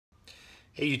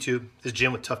Hey YouTube, this is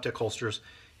Jim with Tough Tech Holsters,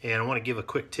 and I want to give a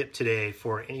quick tip today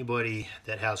for anybody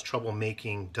that has trouble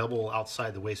making double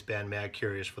outside the waistband mag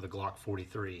carriers for the Glock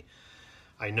 43.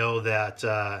 I know that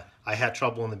I had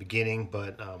trouble in the beginning,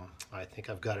 but I think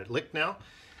I've got it licked now.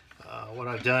 What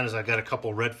I've done is I've got a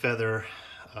couple red feather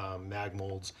mag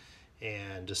molds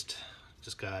and just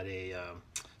got a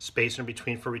spacer in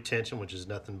between for retention, which is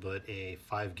nothing but a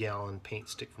 5-gallon paint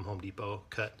stick from Home Depot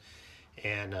cut.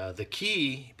 And the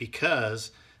key,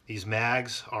 because these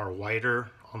mags are wider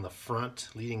on the front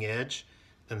leading edge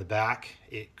than the back,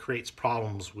 it creates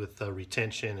problems with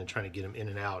retention and trying to get them in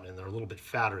and out, and they're a little bit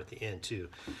fatter at the end too.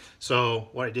 So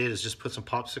what I did is just put some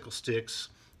popsicle sticks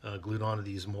glued onto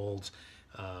these molds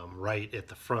right at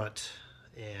the front,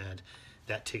 and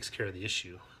that takes care of the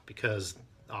issue, because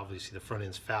obviously the front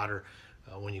end's fatter.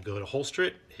 When you go to holster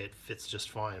it, it fits just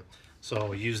fine.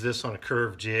 So use this on a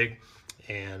curved jig,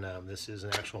 and this is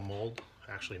an actual mold,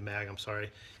 actually mag, I'm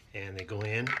sorry, and they go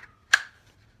in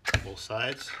both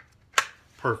sides.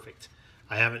 Perfect.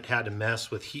 I haven't had to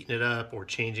mess with heating it up or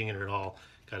changing it at all.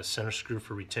 Got a center screw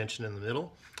for retention in the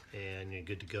middle, and you're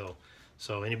good to go.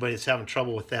 So anybody that's having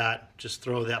trouble with that, just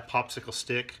throw that popsicle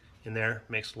stick in there.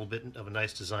 Makes a little bit of a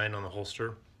nice design on the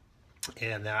holster,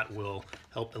 and that will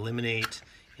help eliminate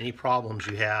any problems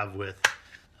you have with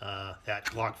that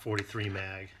Glock 43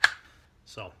 mag.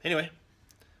 So anyway,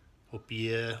 hope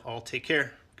you all take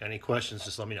care. Got any questions,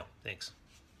 just let me know. Thanks.